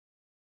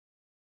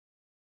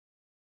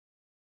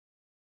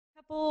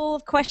couple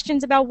of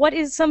questions about what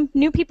is some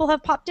new people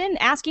have popped in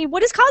asking,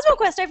 what is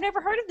CosmoQuest? I've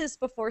never heard of this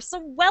before. So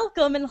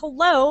welcome and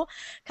hello.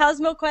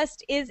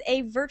 CosmoQuest is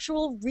a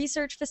virtual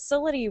research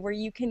facility where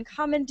you can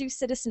come and do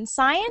citizen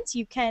science.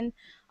 You can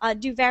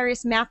do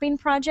various mapping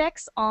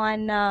projects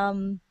on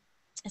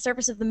the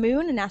surface of the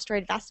moon and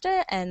asteroid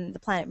Vesta and the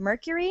planet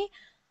Mercury.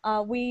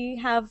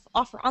 We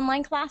offer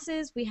online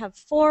classes, we have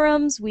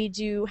forums, we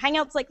do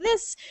hangouts like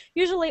this,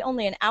 usually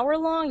only an hour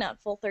long,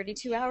 not full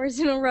 32 hours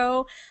in a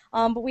row,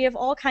 but we have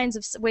all kinds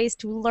of ways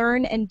to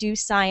learn and do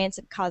science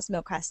at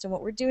CosmoQuest. And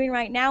what we're doing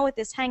right now with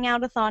this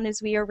Hangoutathon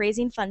is we are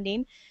raising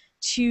funding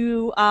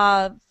to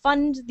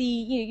fund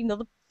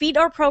feed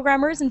our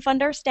programmers and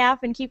fund our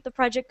staff and keep the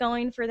project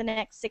going for the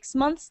next 6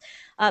 months.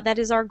 That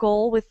is our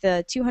goal with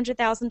the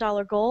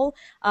 $200,000 goal.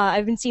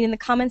 I've been seeing in the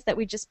comments that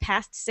we just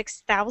passed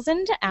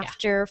 6,000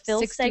 after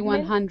Phil's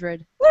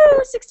 6,100. Woo,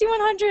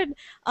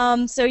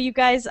 6,100. So you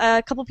guys,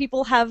 a couple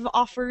people have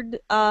offered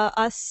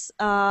us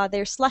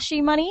their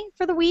slushy money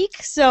for the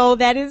week, so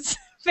that is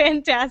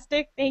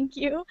fantastic. Thank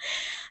you.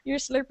 Your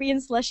Slurpee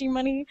and slushy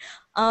money.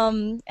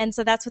 And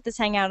so that's what this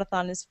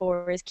Hangoutathon is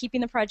for, is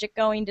keeping the project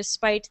going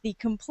despite the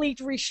complete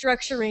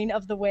restructuring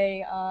of the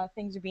way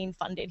things are being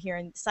funded here,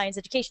 and science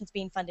education is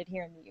being funded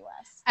here in the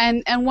U.S.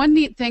 And one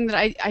neat thing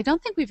that I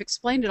don't think we've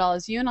explained at all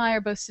is you and I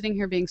are both sitting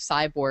here being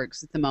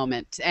cyborgs at the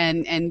moment,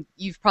 and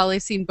you've probably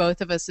seen both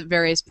of us at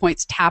various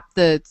points tap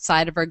the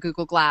side of our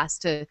Google Glass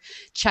to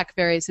check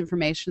various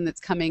information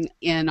that's coming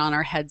in on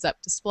our heads-up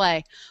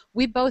display.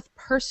 We both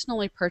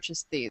personally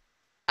purchased these.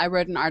 I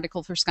wrote an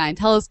article for Sky and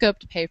Telescope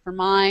to pay for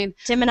mine.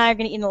 Tim and I are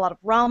going to eat a lot of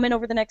ramen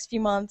over the next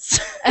few months.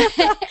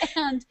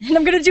 and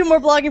I'm going to do more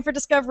blogging for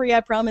Discovery,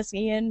 I promise,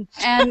 Ian.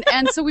 and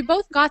so we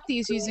both got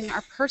these using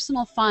our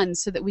personal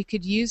funds so that we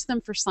could use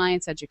them for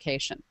science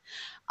education.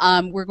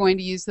 We're going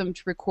to use them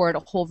to record a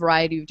whole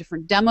variety of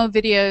different demo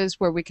videos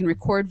where we can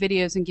record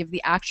videos and give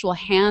the actual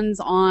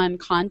hands-on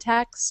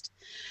context.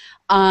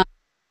 We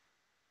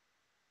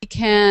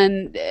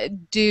can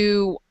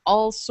do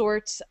all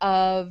sorts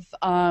of...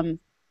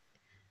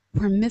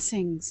 we're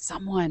missing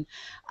someone.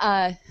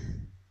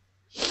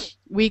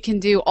 We can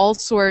do all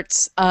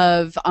sorts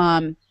of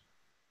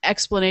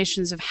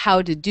explanations of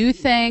how to do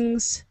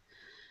things.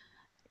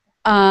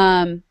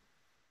 Sorry,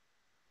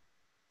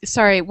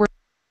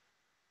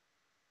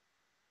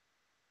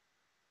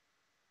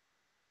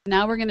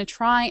 now we're going to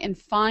try and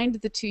find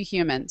the two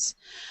humans.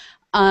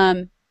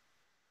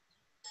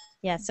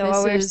 Yeah,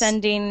 so we're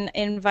sending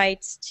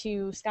invites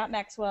to Scott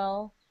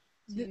Maxwell,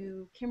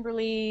 to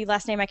Kimberly,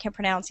 last name I can't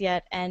pronounce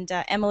yet, and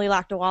Emily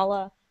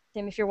Lakdawala.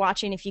 Tim, if you're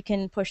watching, if you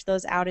can push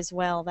those out as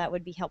well, that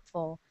would be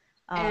helpful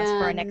for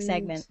our next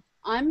segment.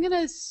 I'm going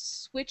to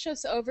switch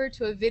us over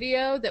to a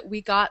video that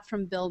we got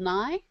from Bill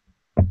Nye.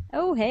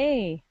 Oh,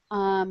 hey.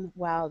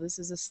 Wow, this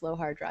is a slow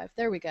hard drive.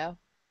 There we go.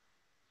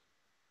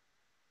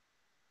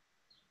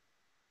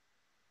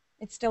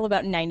 It's still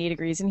about 90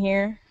 degrees in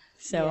here,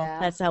 so yeah.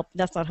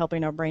 That's not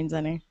helping our brains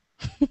any.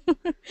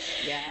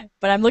 Yeah.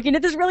 But I'm looking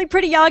at this really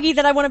pretty Yagi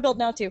that I want to build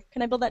now too.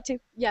 Can I build that too?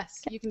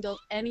 Yes, you can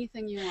build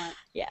anything you want.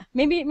 Yeah,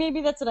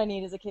 maybe that's what I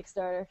need as a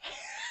Kickstarter.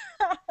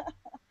 Okay.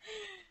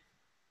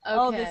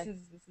 Oh, this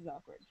is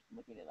awkward.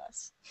 Looking at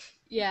us.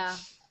 Yeah.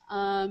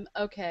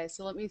 Okay,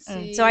 so let me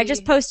see. So I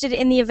just posted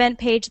in the event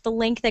page the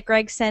link that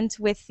Greg sent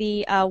with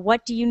the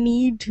what do you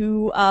need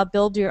to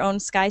build your own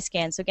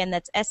Skyscan. So again,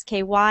 that's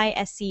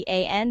skyscan.ca.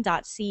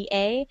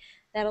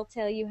 That'll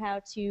tell you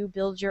how to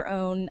build your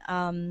own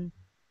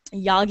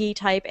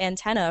Yagi-type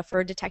antenna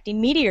for detecting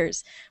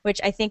meteors,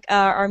 which I think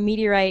our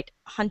meteorite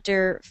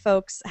hunter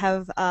folks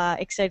have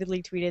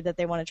excitedly tweeted that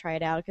they want to try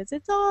it out because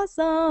it's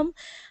awesome.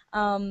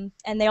 And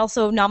they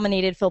also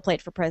nominated Phil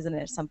Plait for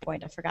president at some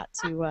point. I forgot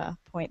to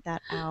point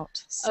that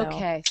out. So.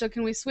 Okay, so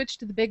can we switch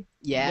to the big...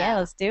 Yeah,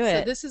 let's do it.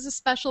 So this is a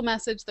special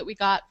message that we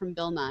got from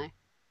Bill Nye.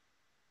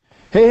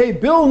 Hey,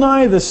 Bill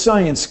Nye the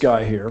Science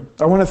Guy here.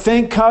 I want to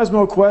thank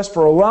CosmoQuest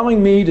for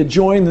allowing me to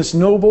join this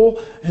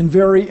noble and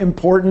very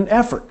important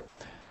effort.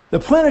 The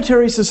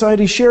Planetary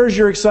Society shares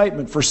your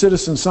excitement for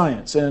citizen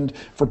science and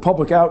for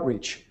public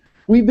outreach.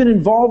 We've been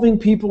involving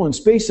people in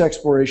space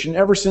exploration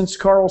ever since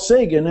Carl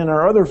Sagan and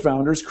our other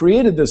founders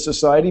created this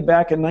society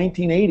back in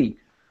 1980.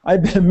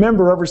 I've been a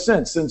member ever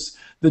since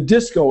the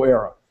disco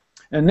era.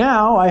 And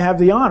now I have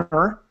the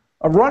honor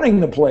of running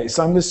the place.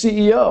 I'm the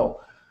CEO.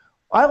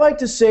 I like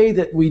to say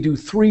that we do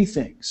three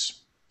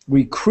things.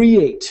 We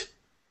create,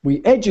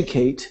 we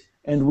educate,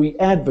 and we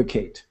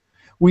advocate.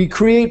 We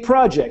create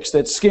projects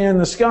that scan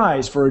the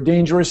skies for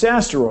dangerous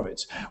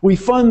asteroids. We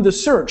fund the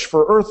search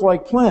for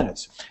Earth-like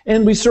planets.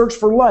 And we search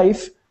for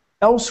life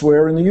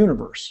elsewhere in the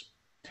universe.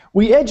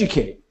 We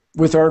educate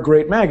with our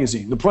great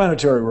magazine, the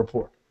Planetary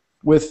Report,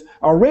 with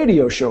our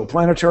radio show,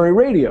 Planetary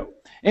Radio,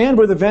 and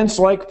with events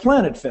like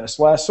Planet Fest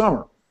last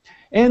summer.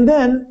 And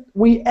then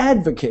we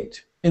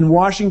advocate in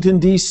Washington,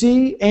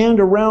 D.C. and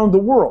around the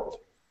world.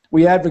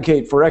 We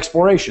advocate for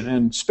exploration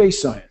and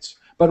space science.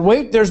 But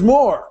wait, there's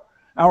more.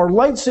 Our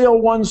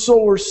LightSail 1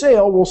 solar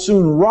sail will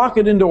soon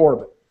rocket into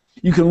orbit.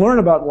 You can learn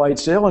about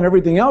LightSail and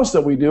everything else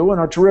that we do on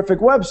our terrific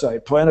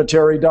website,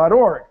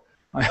 planetary.org.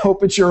 I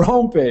hope it's your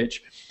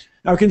homepage.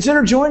 Now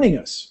consider joining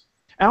us.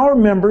 Our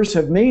members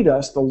have made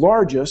us the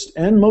largest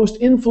and most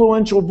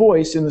influential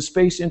voice in the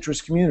space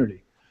interest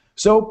community.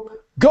 So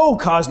go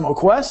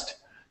CosmoQuest!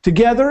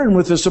 Together and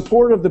with the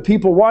support of the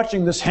people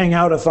watching this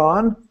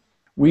Hangoutathon,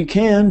 we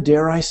can,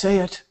 dare I say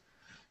it,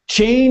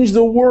 change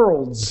the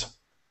worlds.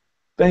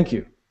 Thank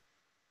you.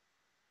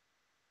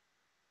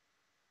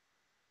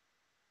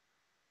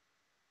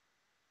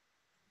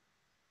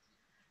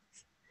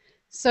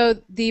 So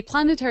the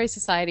Planetary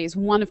Society is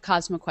one of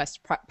CosmoQuest's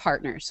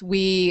partners.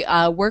 We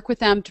work with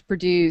them to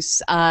produce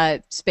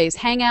space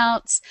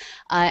hangouts.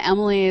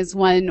 Emily is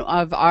one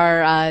of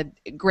our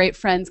great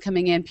friends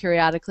coming in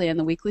periodically in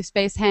the weekly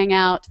space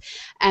hangout.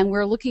 And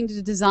we're looking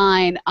to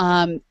design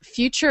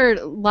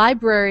future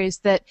libraries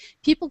that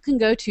people can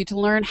go to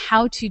learn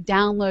how to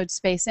download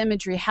space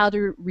imagery, how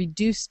to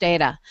reduce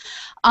data.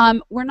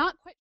 We're not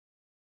quite